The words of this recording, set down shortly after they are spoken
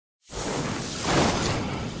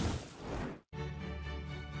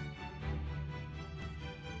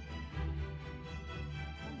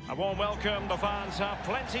A warm welcome. The fans have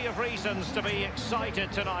plenty of reasons to be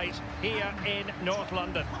excited tonight here in North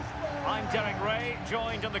London. I'm Derek Ray,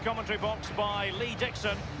 joined in the commentary box by Lee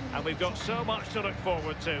Dixon, and we've got so much to look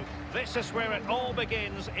forward to. This is where it all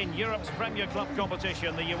begins in Europe's Premier Club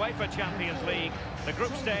competition, the UEFA Champions League, the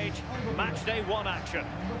group stage, match day 1 action.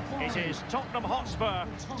 It is Tottenham Hotspur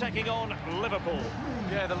taking on Liverpool.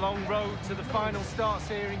 Yeah, the long road to the final starts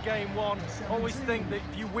here in game 1. Always think that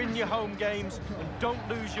if you win your home games and don't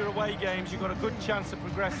lose your away games, you've got a good chance of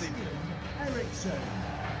progressing. Eriksen.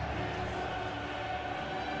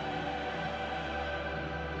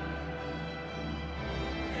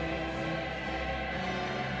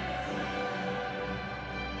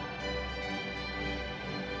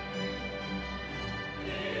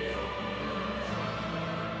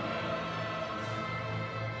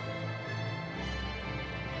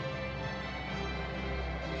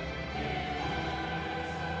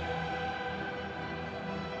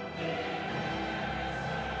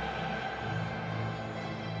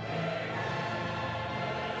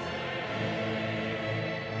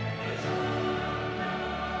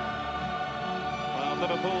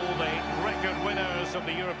 Liverpool, the record winners of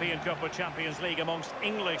the European Cup of Champions League amongst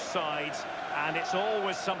English sides, and it's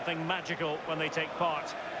always something magical when they take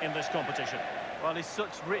part in this competition. Well, there's such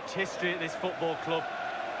rich history at this football club,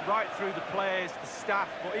 right through the players, the staff,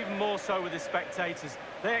 but even more so with the spectators.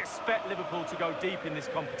 They expect Liverpool to go deep in this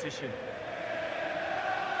competition.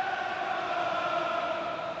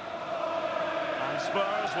 And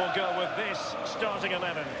Spurs will go with this starting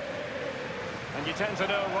 11. And you tend to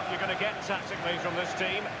know what you're going to get tactically from this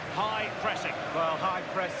team. High pressing. Well, high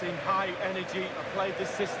pressing, high energy. I played this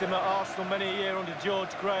system at Arsenal many a year under George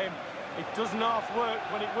Graham. It doesn't half work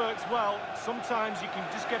when it works well. Sometimes you can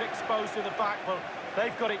just get exposed to the back, but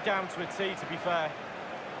they've got it down to a T, to be fair.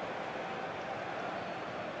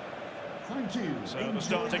 Thank you. So the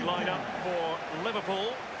starting lineup for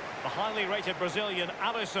Liverpool. The highly rated Brazilian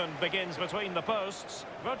Alisson begins between the posts.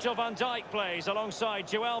 Virgil van Dijk plays alongside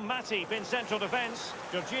Joel Matip in central defence.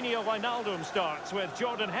 Jorginho Wijnaldum starts with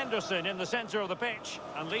Jordan Henderson in the centre of the pitch.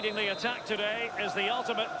 And leading the attack today is the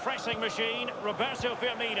ultimate pressing machine, Roberto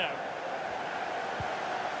Firmino.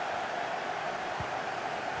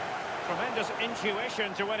 Tremendous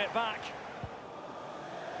intuition to win it back.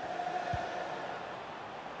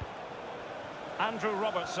 Andrew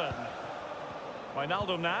Robertson.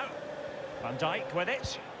 Wijnaldum now. Van Dijk with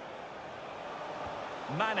it.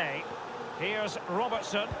 Mane. Here's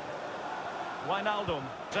Robertson. Wijnaldum.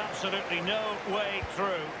 There's absolutely no way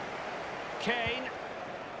through. Kane.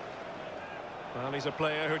 Well, he's a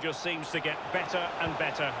player who just seems to get better and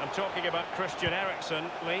better. I'm talking about Christian Eriksen.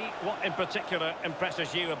 Lee, what in particular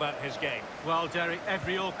impresses you about his game? Well, Derek,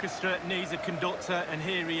 every orchestra needs a conductor, and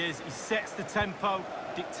here he is. He sets the tempo,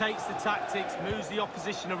 dictates the tactics, moves the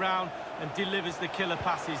opposition around and delivers the killer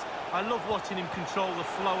passes. I love watching him control the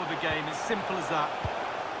flow of the game. It's simple as that.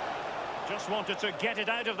 Just wanted to get it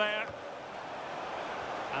out of there.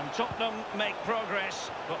 And Tottenham make progress,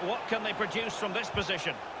 but what can they produce from this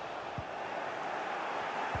position?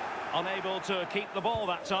 Unable to keep the ball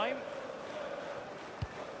that time.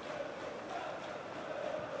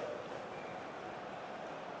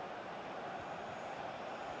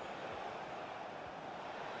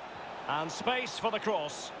 And space for the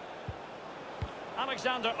cross.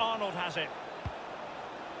 Alexander-Arnold has it.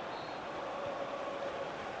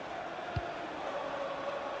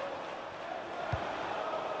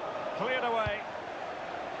 Cleared away.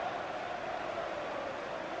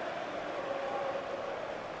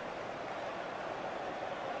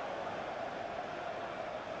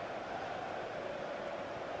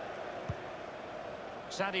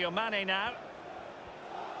 Sadio Mane now.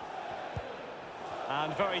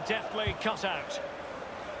 And very deftly cut out.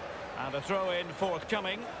 And a throw-in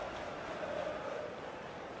forthcoming.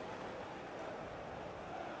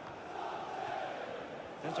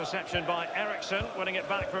 Interception by Eriksen, winning it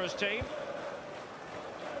back for his team.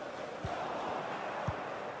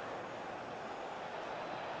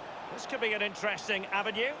 This could be an interesting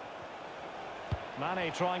avenue.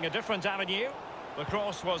 Mane trying a different avenue. The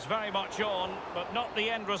cross was very much on, but not the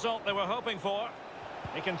end result they were hoping for.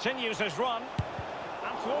 He continues his run.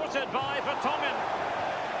 And thwarted by Vertonghen.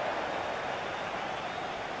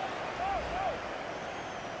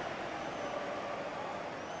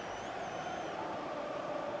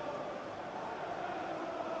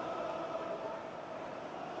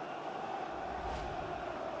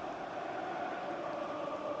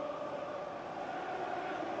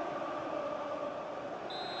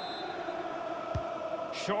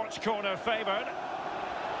 Short corner favoured.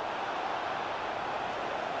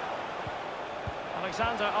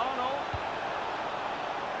 Alexander-Arnold.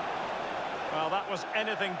 Well, that was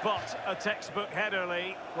anything but a textbook header,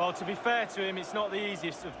 Lee. Well, to be fair to him, it's not the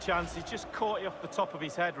easiest of chances. Just caught you off the top of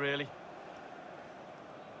his head, really.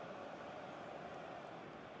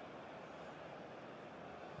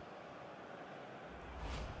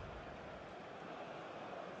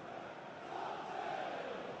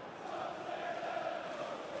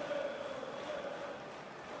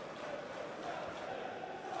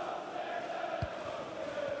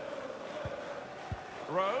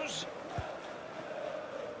 Rose.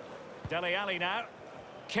 Dele Alli now.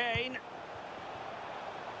 Kane.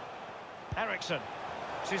 Ericsson.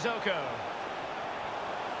 Sissoko.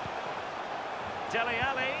 Dele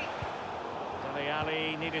Alli. Dele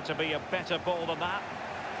Alli needed to be a better ball than that.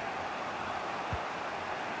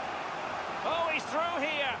 Oh, he's through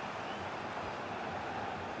here.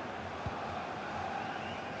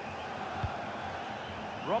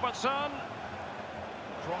 Robertson.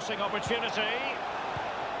 Crossing opportunity.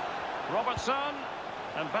 Robertson,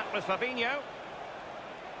 and back with Fabinho.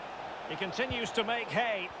 He continues to make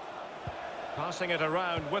hay. Passing it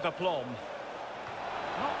around with aplomb.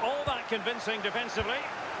 Not all that convincing defensively.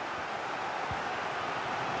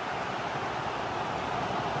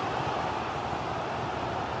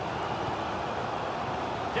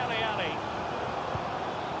 Dele Alli.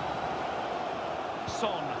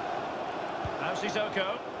 Son. Now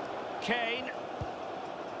Sissoko. Kane.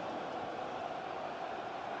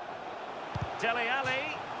 Dele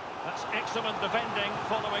Alli. That's excellent defending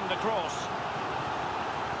following the cross.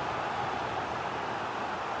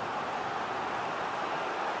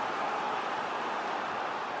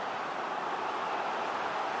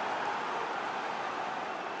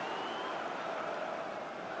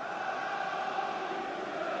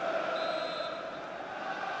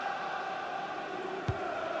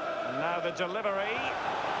 And now the delivery.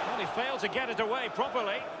 Well, he failed to get it away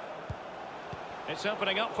properly. It's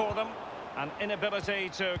opening up for them. An inability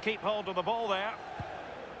to keep hold of the ball there.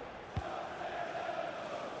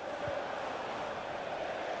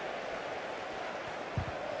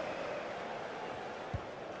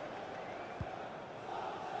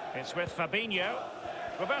 It's with Fabinho.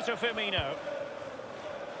 Roberto Firmino.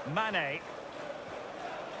 Mane.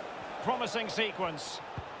 Promising sequence.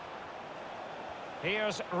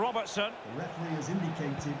 Here's Robertson. The referee has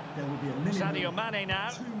indicated there will be a minimum Sadio Mane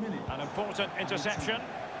now. 2 minutes. An important interception.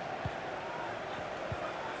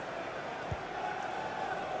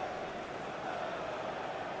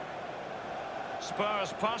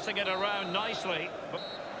 Spurs passing it around nicely. But,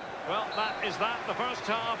 well, that is that. The first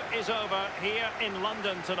half is over here in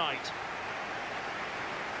London tonight.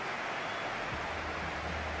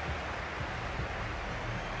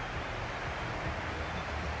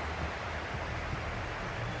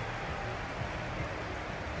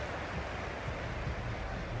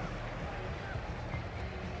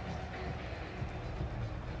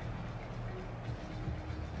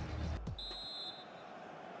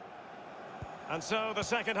 And so the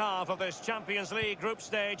second half of this Champions League group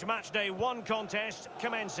stage matchday 1 contest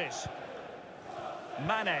commences.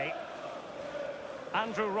 Mane.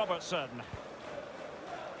 Andrew Robertson.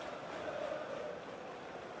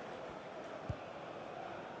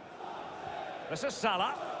 This is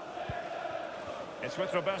Salah. It's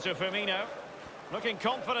with Roberto Firmino. Looking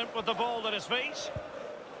confident with the ball at his feet.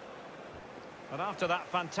 But after that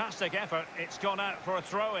fantastic effort, it's gone out for a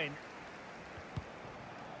throw-in.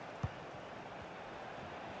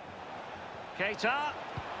 Keita,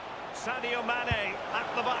 Sadio Mane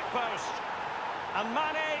at the back post. And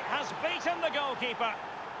Mane has beaten the goalkeeper.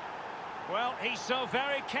 Well, he's so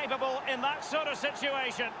very capable in that sort of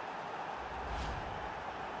situation.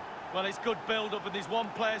 Well, it's good build-up, and there's one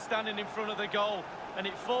player standing in front of the goal, and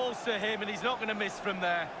it falls to him, and he's not going to miss from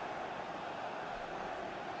there.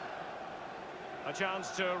 A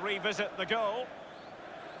chance to revisit the goal.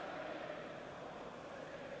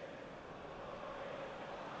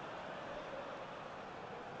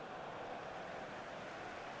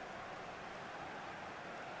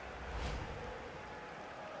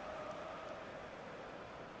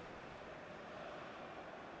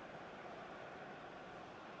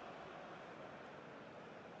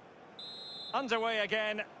 Underway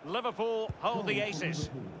again. Liverpool hold the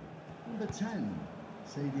aces. Number 10,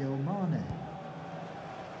 Sadio Mane.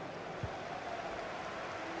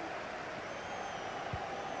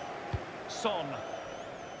 Son.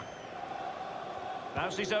 Now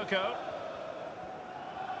Sissoko.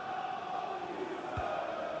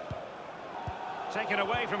 Taken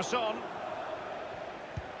away from Son.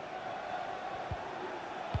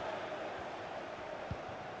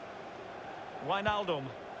 Wijnaldum.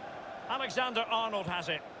 Alexander-Arnold has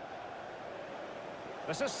it.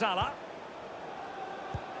 This is Salah.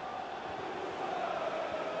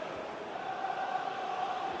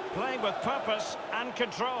 Playing with purpose and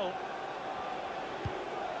control.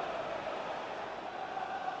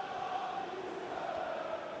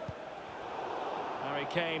 Harry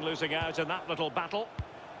Kane losing out in that little battle.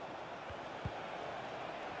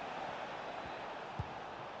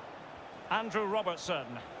 Andrew Robertson.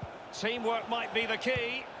 Teamwork might be the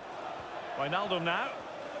key. Wijnaldum now.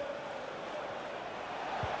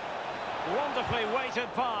 Wonderfully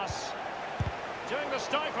weighted pass. Doing the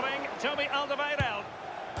stifling, Toby Alderweireld.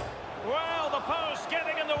 Well, the post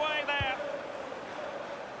getting in the way there.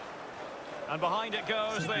 And behind it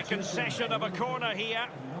goes the concession of a corner here.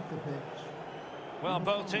 Well,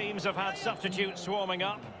 both teams have had substitutes warming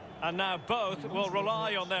up, and now both will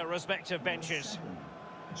rely on their respective benches.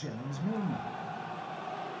 James Milner.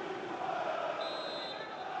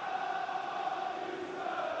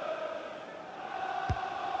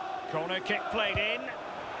 Corner kick played in.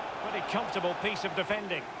 Pretty comfortable piece of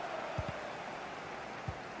defending.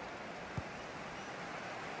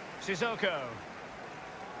 Sissoko.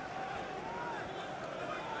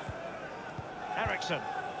 Eriksson.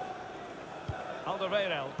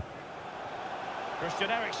 Alderweireld.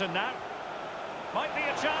 Christian Eriksen now. Might be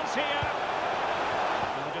a chance here.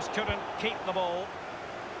 They just couldn't keep the ball.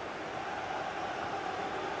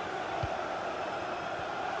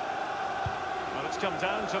 Well, it's come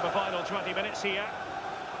down to the final 20 minutes here.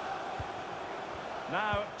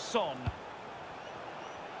 Now, Son.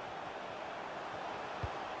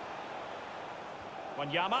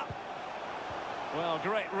 Wanyama. Well,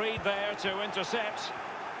 great read there to intercept.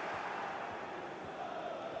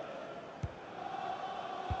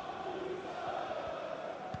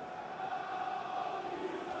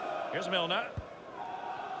 Here's Milner.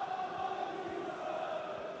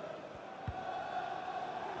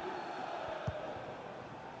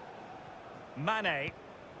 Mane.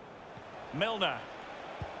 Milner.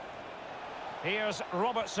 Here's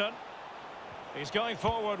Robertson. He's going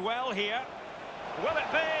forward well here. Will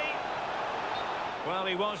it be? Well,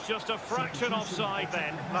 he was just a fraction offside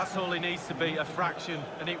then. That's all he needs to be, a fraction,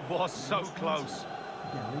 and it was so close.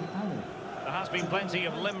 There has been plenty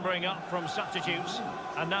of limbering up from substitutes,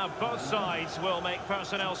 and now both sides will make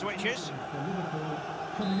personnel switches. For Liverpool,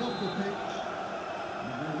 coming off the pitch,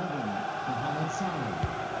 number 11, Mohamed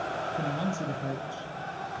Salah, coming onto the pitch.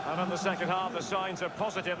 And in the second half, the signs are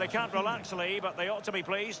positive. They can't relax, Lee, but they ought to be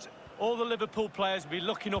pleased. All the Liverpool players will be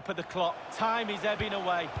looking up at the clock. Time is ebbing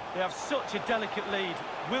away. They have such a delicate lead.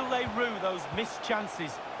 Will they rue those missed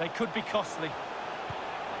chances? They could be costly.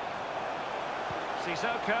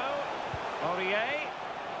 Sissoko. Aurier.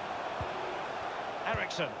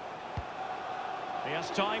 Eriksson. He has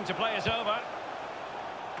time to play it over.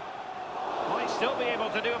 Might still be able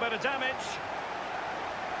to do a bit of damage.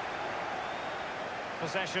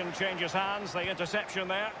 Possession changes hands, the interception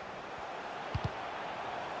there.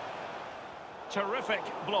 Terrific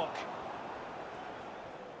block.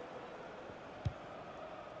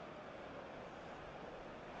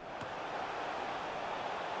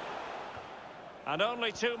 And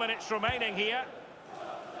only 2 minutes remaining here.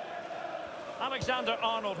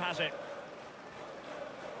 Alexander-Arnold has it.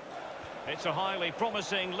 It's a highly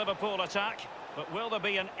promising Liverpool attack, but will there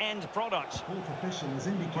be an end product?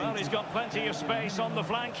 Well, he's got plenty of space on the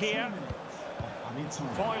flank here,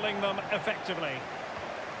 foiling them effectively.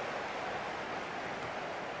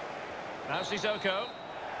 Now Sissoko.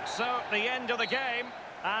 So, the end of the game,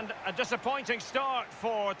 and a disappointing start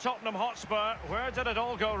for Tottenham Hotspur. Where did it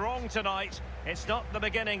all go wrong tonight? It's not the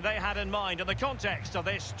beginning they had in mind in the context of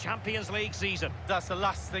this Champions League season. That's the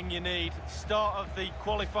last thing you need. Start of the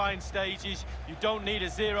qualifying stages. You don't need a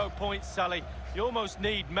 0 point sally. You almost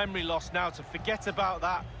need memory loss now to forget about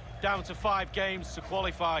that. Down to 5 games to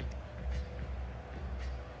qualify.